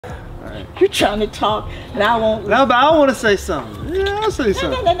right. You're trying to talk, and I won't. No, but I want to say something. Yeah, I'll say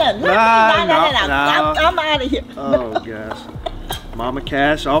something. No. I'm out of here. Oh gosh. Mama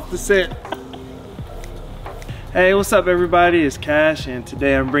Cash off the set. Hey, what's up everybody? It's Cash, and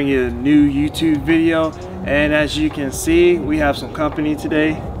today I'm bringing you a new YouTube video. And as you can see, we have some company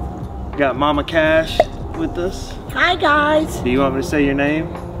today. We got Mama Cash with us. Hi guys. Do you want me to say your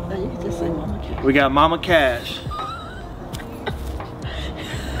name? No, you can just say Mama Cash. We got Mama Cash.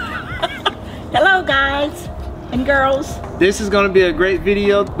 Hello guys and girls. This is going to be a great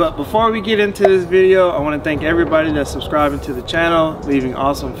video, but before we get into this video, I want to thank everybody that's subscribing to the channel, leaving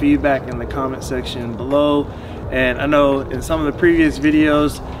awesome feedback in the comment section below. And I know in some of the previous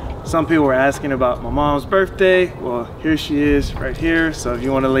videos, some people were asking about my mom's birthday. Well, here she is right here. So if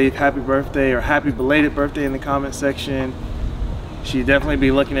you want to leave happy birthday or happy belated birthday in the comment section, she'd definitely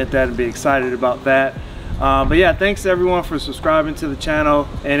be looking at that and be excited about that. But yeah, thanks to everyone for subscribing to the channel.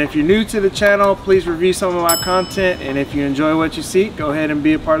 And if you're new to the channel, please review some of my content. And if you enjoy what you see, go ahead and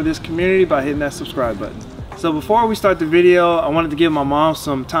be a part of this community by hitting that subscribe button. So before we start the video, I wanted to give my mom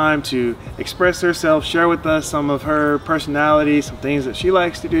some time to express herself, share with us some of her personality, some things that she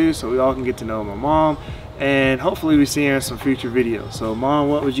likes to do, so we all can get to know my mom. And hopefully we see her in some future videos. So Mom,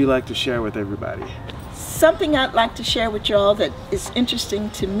 what would you like to share with everybody? Something I'd like to share with y'all that is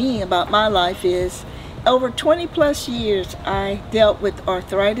interesting to me about my life is over 20 plus years I dealt with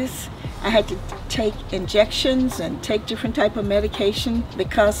arthritis. I had to take injections and take different type of medication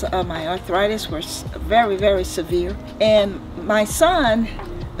because my arthritis was very, very severe. And my son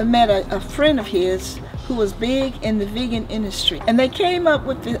met a friend of his who was big in the vegan industry. And they came up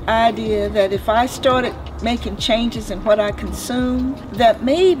with the idea that if I started making changes in what I consume, that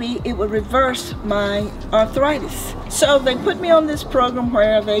maybe it would reverse my arthritis. So they put me on this program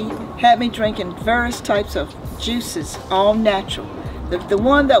where they had me drinking various types of juices, all natural. The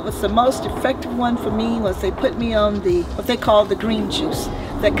one that was the most effective one for me was they put me on what they call the green juice,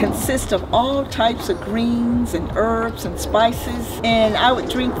 that consists of all types of greens and herbs and spices. And I would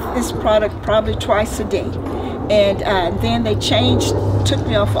drink this product probably twice a day. And then they took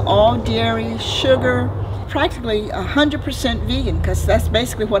me off of all dairy, sugar, practically 100% vegan, because that's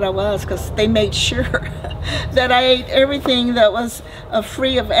basically what I was, because they made sure that I ate everything that was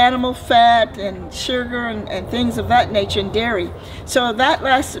free of animal fat and sugar and things of that nature, and dairy. So that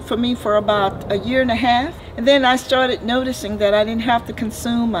lasted for me for about a year and a half. And then I started noticing that I didn't have to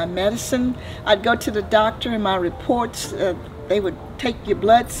consume my medicine. I'd go to the doctor and my reports, they would take your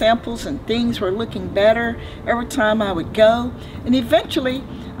blood samples and things were looking better every time I would go. And eventually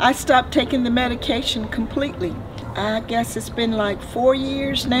I stopped taking the medication completely. I guess it's been like 4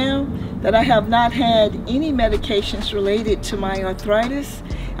 years now that I have not had any medications related to my arthritis.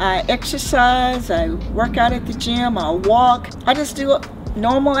 I exercise, I work out at the gym, I walk. I just do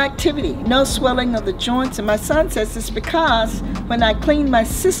normal activity, no swelling of the joints. And my son says it's because when I cleaned my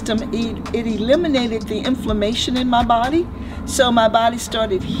system, it eliminated the inflammation in my body. So my body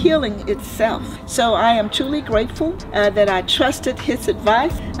started healing itself. So I am truly grateful that I trusted his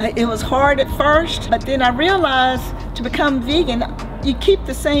advice. It was hard at first, but then I realized to become vegan, you keep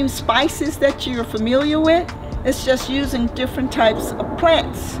the same spices that you're familiar with. It's just using different types of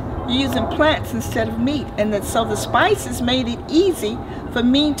plants. You're using plants instead of meat. And so the spices made it easy for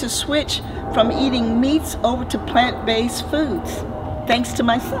me to switch from eating meats over to plant-based foods, thanks to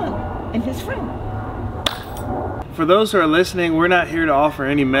my son and his friend. For those who are listening, we're not here to offer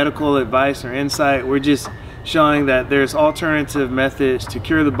any medical advice or insight. We're just showing that there's alternative methods to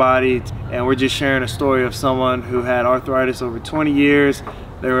cure the body, and we're just sharing a story of someone who had arthritis over 20 years.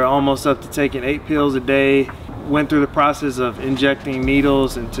 They were almost up to taking 8 pills a day, went through the process of injecting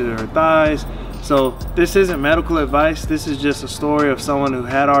needles into her thighs. So this isn't medical advice, this is just a story of someone who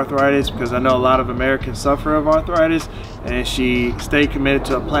had arthritis, because I know a lot of Americans suffer of arthritis, and she stayed committed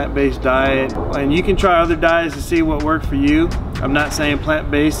to a plant-based diet. And you can try other diets to see what worked for you. I'm not saying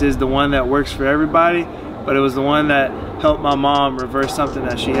plant-based is the one that works for everybody, but it was the one that helped my mom reverse something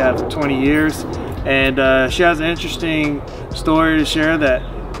that she had for 20 years. And she has an interesting story to share,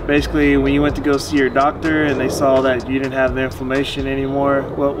 that basically when you went to go see your doctor and they saw that you didn't have the inflammation anymore,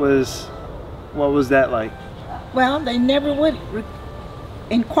 what was that like? Well, they never would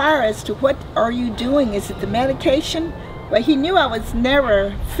inquire as to what are you doing. Is it the medication? But he knew I was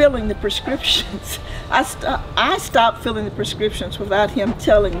never filling the prescriptions. I stopped filling the prescriptions without him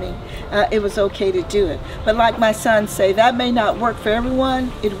telling me it was okay to do it. But like my son say, that may not work for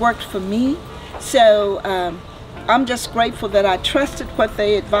everyone. It worked for me. So I'm just grateful that I trusted what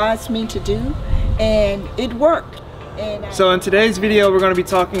they advised me to do, and it worked. So in today's video, we're going to be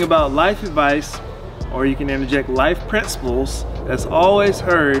talking about life advice, or you can interject life principles, that's always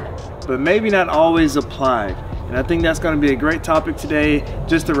heard but maybe not always applied. And I think that's going to be a great topic today.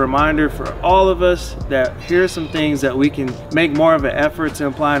 Just a reminder for all of us that here's some things that we can make more of an effort to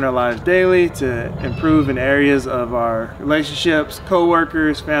apply in our lives daily to improve in areas of our relationships,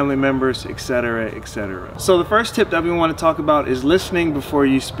 co-workers, family members, etc., etc. So the first tip that we want to talk about is listening before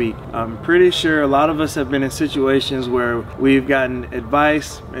you speak. I'm pretty sure a lot of us have been in situations where we've gotten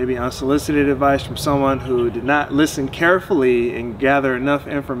advice, maybe unsolicited advice from someone who did not listen carefully and gather enough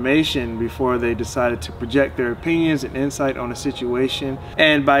information before they decided to project their opinions and insight on a situation,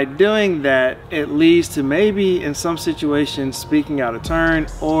 and by doing that it leads to maybe in some situations speaking out of turn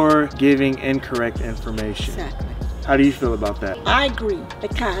or giving incorrect information. Exactly. How do you feel about that? I agree,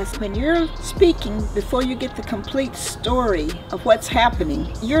 because when you're speaking before you get the complete story of what's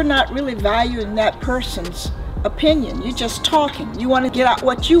happening, you're not really valuing that person's opinion. You're just talking. You want to get out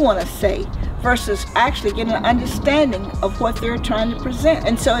what you want to say versus actually getting an understanding of what they're trying to present.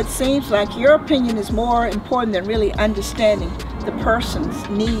 And so it seems like your opinion is more important than really understanding the person's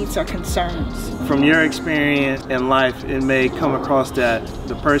needs or concerns. From your experience in life, it may come across that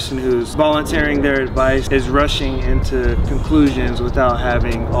the person who's volunteering their advice is rushing into conclusions without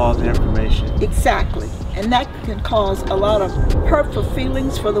having all the information. Exactly. And that can cause a lot of hurtful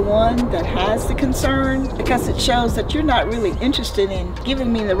feelings for the one that has the concern, because it shows that you're not really interested in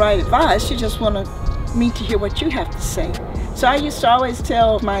giving me the right advice. You just want me to hear what you have to say. So I used to always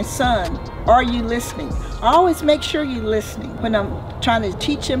tell my son, are you listening? I always make sure you're listening. When I'm trying to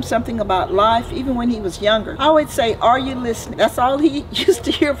teach him something about life, even when he was younger, I would say, are you listening? That's all he used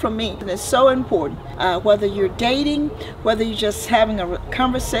to hear from me. And it's so important. Whether you're dating, whether you're just having a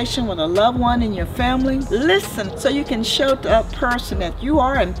conversation with a loved one in your family, listen so you can show that person that you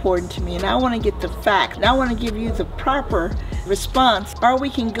are important to me and I want to get the facts and I want to give you the proper response, or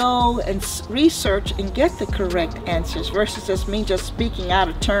we can go and research and get the correct answers versus just me just speaking out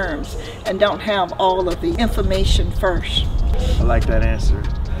of terms and don't have all of the information first. I like that answer.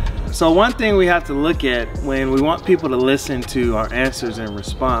 So one thing we have to look at when we want people to listen to our answers and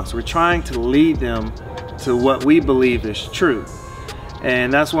response, we're trying to lead them to what we believe is true.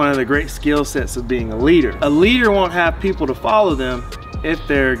 And that's one of the great skill sets of being a leader. A leader won't have people to follow them if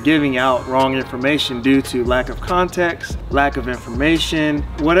they're giving out wrong information due to lack of context, lack of information,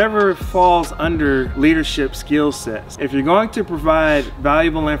 whatever falls under leadership skill sets. If you're going to provide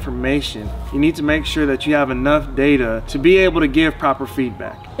valuable information, you need to make sure that you have enough data to be able to give proper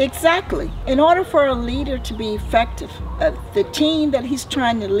feedback. Exactly. In order for a leader to be effective, the team that he's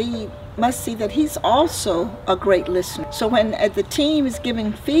trying to lead must see that he's also a great listener. So when the team is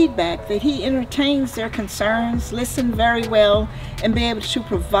giving feedback, that he entertains their concerns, listen very well, and be able to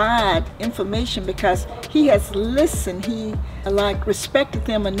provide information because he has listened. He respected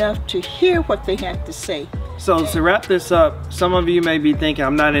them enough to hear what they have to say. So to wrap this up, some of you may be thinking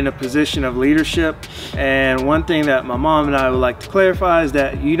I'm not in a position of leadership, and one thing that my mom and I would like to clarify is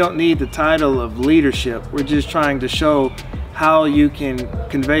that you don't need the title of leadership. We're just trying to show how you can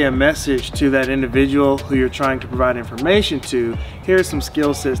convey a message to that individual who you're trying to provide information to. Here's some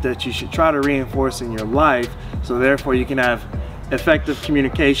skill sets that you should try to reinforce in your life, so therefore you can have effective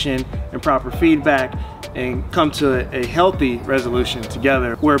communication and proper feedback and come to a healthy resolution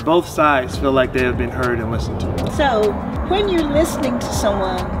together where both sides feel like they have been heard and listened to. So when you're listening to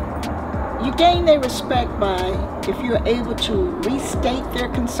someone, you gain their respect by if you're able to restate their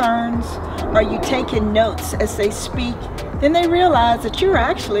concerns or you taking notes as they speak. Then they realize that you're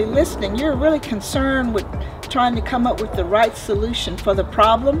actually listening. You're really concerned with trying to come up with the right solution for the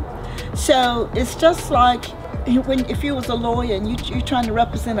problem. So it's just like if you was a lawyer and you're trying to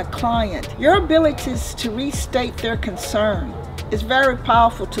represent a client, your abilities to restate their concern is very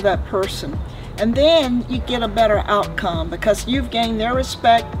powerful to that person. And then you get a better outcome because you've gained their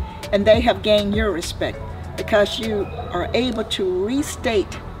respect and they have gained your respect because you are able to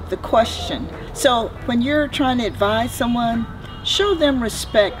restate the question. So when you're trying to advise someone, show them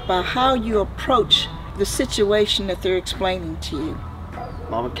respect by how you approach the situation that they're explaining to you.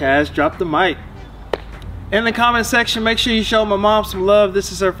 Mama Cash, drop the mic. In the comment section, make sure you show my mom some love.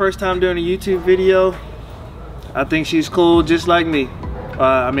 This is her first time doing a YouTube video. I think she's cool just like me.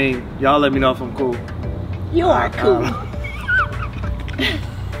 I mean, y'all let me know if I'm cool. You are cool.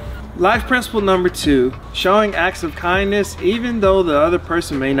 Life principle number 2, showing acts of kindness even though the other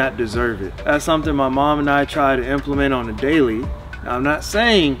person may not deserve it. That's something my mom and I try to implement on a daily. Now, I'm not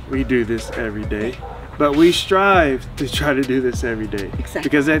saying we do this every day, but we strive to try to do this every day. Exactly.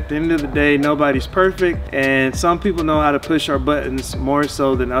 Because at the end of the day, nobody's perfect, and some people know how to push our buttons more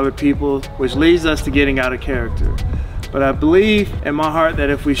so than other people, which leads us to getting out of character. But I believe in my heart that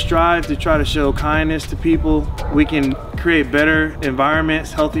if we strive to try to show kindness to people, we can create better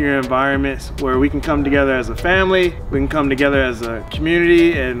environments, healthier environments, where we can come together as a family, we can come together as a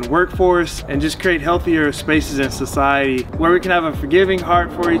community and workforce, and just create healthier spaces in society where we can have a forgiving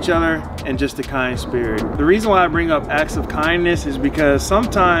heart for each other and just a kind spirit. The reason why I bring up acts of kindness is because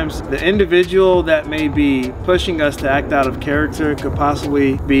sometimes the individual that may be pushing us to act out of character could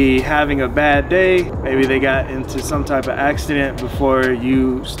possibly be having a bad day. Maybe they got into some type of accident before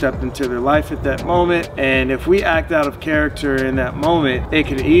you stepped into their life at that moment, and if we act out of character in that moment, it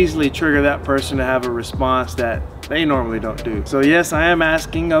could easily trigger that person to have a response that they normally don't do. So yes, I am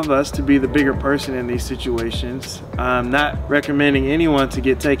asking of us to be the bigger person in these situations. I'm not recommending anyone to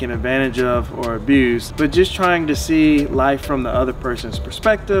get taken advantage of or abused, but just trying to see life from the other person's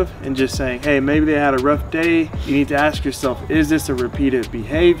perspective and just saying, hey, maybe they had a rough day. You need to ask yourself, is this a repeated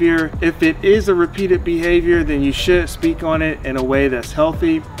behavior? If it is a repeated behavior, then you should speak on it in a way that's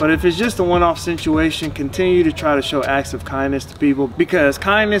healthy. But if it's just a one-off situation, continue to try to show acts of kindness to people, because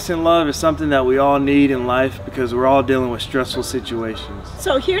kindness and love is something that we all need in life, because we're all dealing with stressful situations.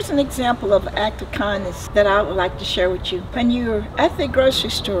 So here's an example of act of kindness that I would like to share with you. When you're at the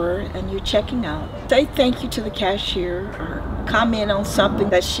grocery store and you're checking out, say thank you to the cashier or comment on something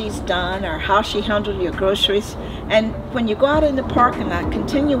that she's done or how she handled your groceries. And when you go out in the parking lot,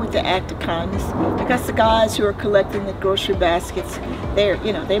 continue with the act of kindness, because the guys who are collecting the grocery baskets, they're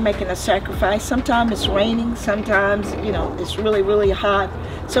making a sacrifice. Sometimes it's raining, sometimes it's really hot.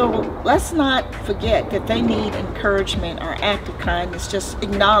 So let's not forget that they need encouragement or act of kindness, just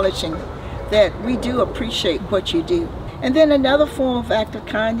acknowledging that we do appreciate what you do. And then another form of act of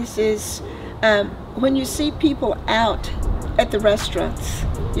kindness is when you see people out at the restaurants,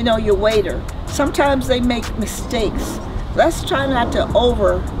 your waiter, sometimes they make mistakes. Let's try not to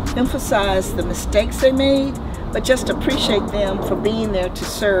overemphasize the mistakes they made, but just appreciate them for being there to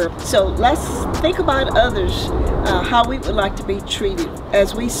serve. So let's think about others, how we would like to be treated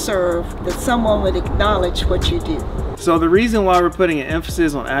as we serve, that someone would acknowledge what you do. So the reason why we're putting an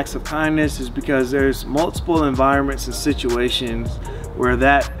emphasis on acts of kindness is because there's multiple environments and situations where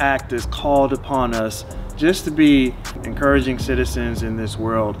that act is called upon us just to be encouraging citizens in this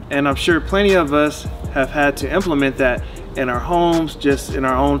world. And I'm sure plenty of us have had to implement that in our homes, just in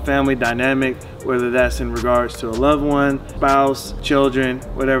our own family dynamic, whether that's in regards to a loved one, spouse, children,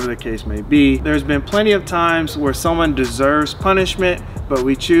 whatever the case may be. There's been plenty of times where someone deserves punishment, but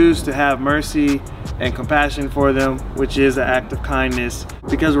we choose to have mercy and compassion for them, which is an act of kindness,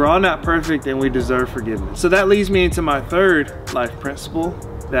 because we're all not perfect and we deserve forgiveness. So that leads me into my third life principle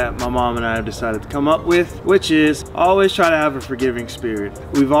that my mom and I have decided to come up with, which is always try to have a forgiving spirit.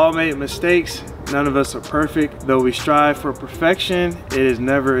 We've all made mistakes. None of us are perfect. Though we strive for perfection, it is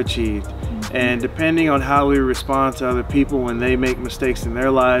never achieved. And depending on how we respond to other people when they make mistakes in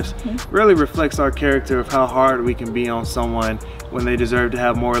their lives really reflects our character of how hard we can be on someone when they deserve to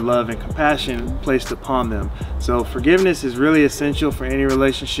have more love and compassion placed upon them. So forgiveness is really essential for any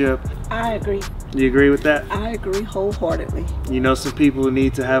relationship. I agree. You agree with that? I agree wholeheartedly. You know some people who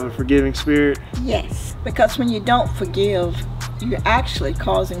need to have a forgiving spirit? Yes, because when you don't forgive, you're actually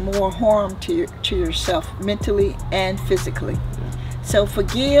causing more harm to yourself mentally and physically. So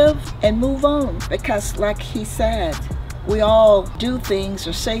forgive and move on, because like he said, we all do things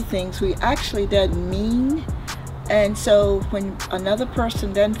or say things we actually doesn't mean. And so when another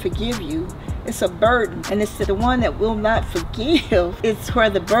person doesn't forgive you, it's a burden, and it's the one that will not forgive, it's where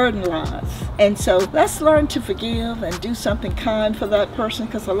the burden lies. And so let's learn to forgive and do something kind for that person,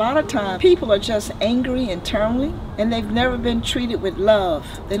 because a lot of times people are just angry internally and they've never been treated with love.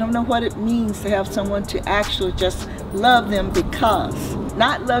 They don't know what it means to have someone to actually just love them, because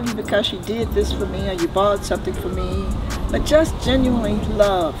not love you because you did this for me or you bought something for me, but just genuinely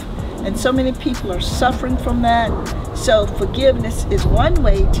love. And so many people are suffering from that. So forgiveness is one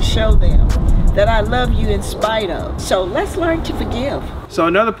way to show them that I love you in spite of. So let's learn to forgive. So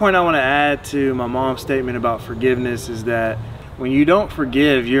another point I want to add to my mom's statement about forgiveness is that when you don't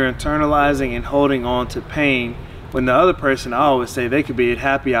forgive, you're internalizing and holding on to pain, when the other person, I always say, they could be at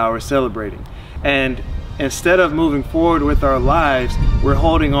happy hour celebrating. And instead of moving forward with our lives, we're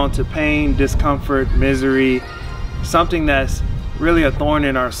holding on to pain, discomfort, misery, something that's really a thorn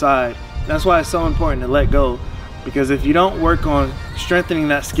in our side. That's why it's so important to let go, because if you don't work on strengthening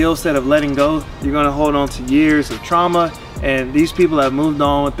that skill set of letting go, you're going to hold on to years of trauma, and these people have moved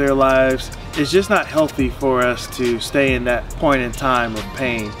on with their lives. It's just not healthy for us to stay in that point in time of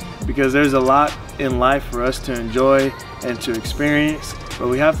pain, because there's a lot in life for us to enjoy and to experience, but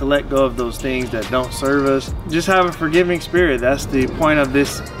we have to let go of those things that don't serve us. Just have a forgiving spirit. That's the point of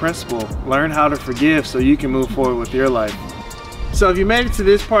this principle. Learn how to forgive so you can move forward with your life. So if you made it to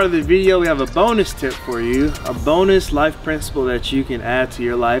this part of the video, we have a bonus tip for you, a bonus life principle that you can add to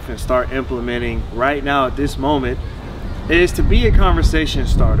your life and start implementing right now at this moment, is to be a conversation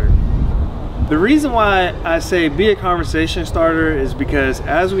starter. The reason why I say be a conversation starter is because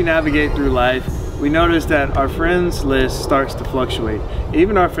as we navigate through life, we notice that our friends list starts to fluctuate,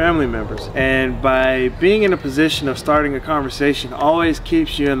 even our family members. And by being in a position of starting a conversation always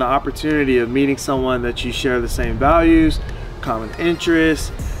keeps you in the opportunity of meeting someone that you share the same values, common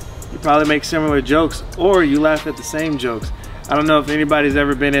interests, you probably make similar jokes, or you laugh at the same jokes. I don't know if anybody's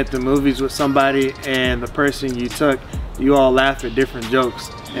ever been at the movies with somebody and the person you took, you all laugh at different jokes.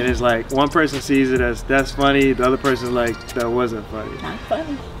 And it's like one person sees it as that's funny, the other person's like that wasn't funny. Not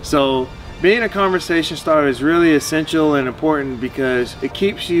funny. So being a conversation starter is really essential and important because it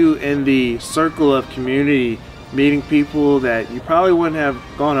keeps you in the circle of community, meeting people that you probably wouldn't have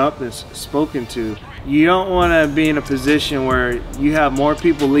gone up and spoken to. You don't want to be in a position where you have more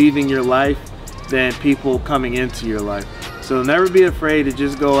people leaving your life than people coming into your life. So never be afraid to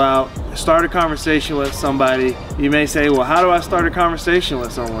just go out, start a conversation with somebody. You may say, well, how do I start a conversation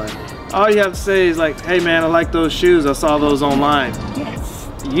with someone? All you have to say is like, hey man, I like those shoes, I saw those online. Yes.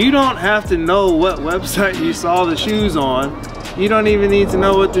 You don't have to know what website you saw the shoes on. You don't even need to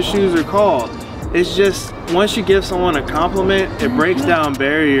know what the shoes are called. It's just, once you give someone a compliment, it breaks down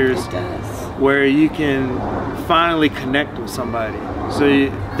barriers where you can finally connect with somebody. So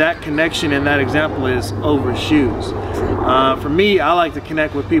that connection in that example is over shoes. For me, I like to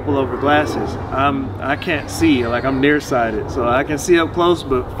connect with people over glasses. I can't see, like I'm nearsighted, so I can see up close,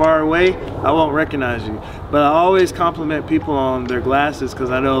 but far away, I won't recognize you. But I always compliment people on their glasses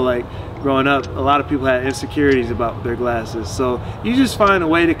because I know, like, growing up, a lot of people had insecurities about their glasses. So you just find a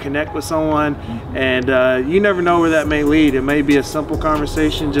way to connect with someone, and you never know where that may lead. It may be a simple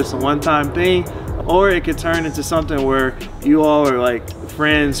conversation, just a one-time thing, or it could turn into something where you all are like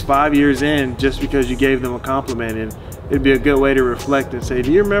friends 5 years in just because you gave them a compliment. And it'd be a good way to reflect and say,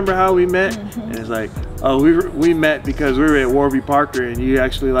 do you remember how we met? And it's like, oh, we met because we were at Warby Parker and you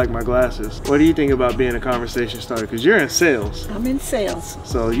actually like my glasses. What do you think about being a conversation starter? Because you're in sales. I'm in sales.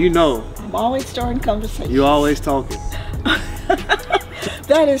 So you know. I'm always starting conversations. You always talking.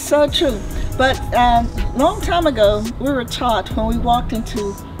 That is so true. But long time ago, we were taught when we walked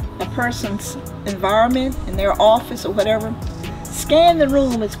into a person's environment, in their office or whatever, scan the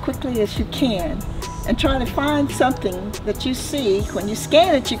room as quickly as you can and try to find something that you see. When you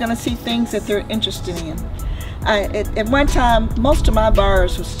scan it, you're going to see things that they're interested in. At one time, most of my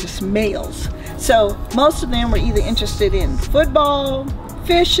buyers was just males. So most of them were either interested in football,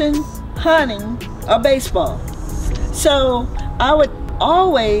 fishing, hunting, or baseball. So I would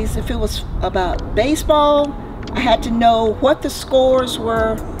always, if it was about baseball, I had to know what the scores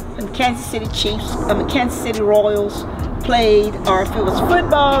were when Kansas City Kansas City Royals played, or if it was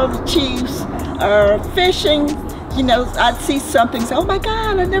football, the Chiefs, or fishing, you know, I'd see something, say, oh my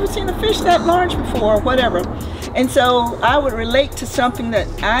God, I've never seen a fish that large before, or whatever. And so I would relate to something that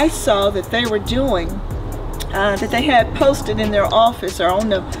I saw that they were doing, that they had posted in their office or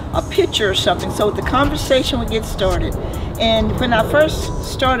on a picture or something, so the conversation would get started. And when I first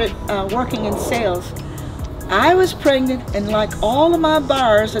started working in sales, I was pregnant, and like all of my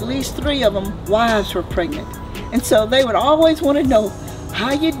buyers, at least 3 of them, wives were pregnant. And so they would always want to know,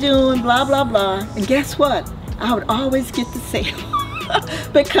 how you doing, blah, blah, blah. And guess what? I would always get the sale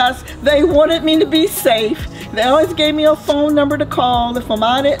because they wanted me to be safe. They always gave me a phone number to call if I'm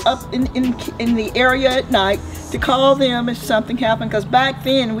out up in the area at night, to call them if something happened, because back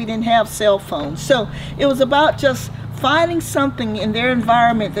then we didn't have cell phones. So it was about just finding something in their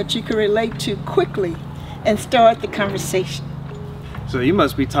environment that you could relate to quickly and start the conversation. So you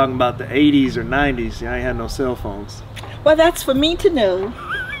must be talking about the 80s or 90s. I ain't had no cell phones. Well, that's for me to know.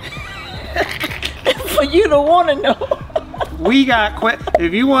 For you to want to know. We got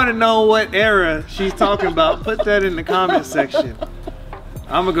if you want to know what era she's talking about, put that in the comment section.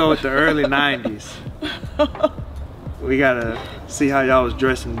 I'm gonna go with the early 90s. We gotta see how y'all was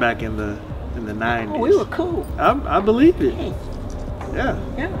dressing back in the 90s. Oh, we were cool. I believe it. Yeah.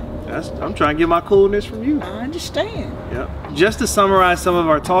 Yeah. I'm trying to get my coolness from you. I understand. Yep. Just to summarize some of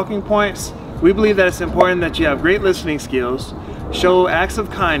our talking points, we believe that it's important that you have great listening skills, show acts of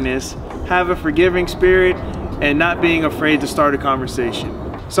kindness, have a forgiving spirit, and not being afraid to start a conversation.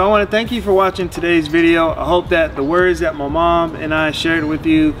 So I want to thank you for watching today's video. I hope that the words that my mom and I shared with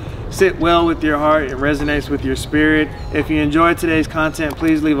you sit well with your heart and resonates with your spirit. If you enjoyed today's content,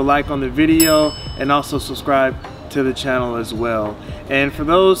 please leave a like on the video and also subscribe to the channel as well. And for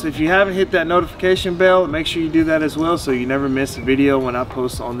those, if you haven't hit that notification bell, make sure you do that as well so you never miss a video when I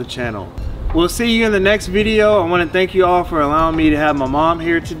post on the channel. We'll see you in the next video. I want to thank you all for allowing me to have my mom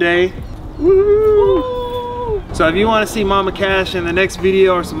here today. Woo! So if you want to see Mama Cash in the next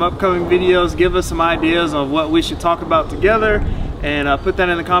video or some upcoming videos, give us some ideas on what we should talk about together, and put that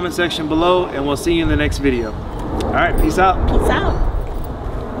in the comment section below, and we'll see you in the next video. All right, peace out. Peace out.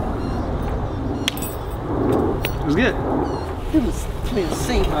 It was good. It was, we'll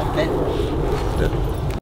see about that.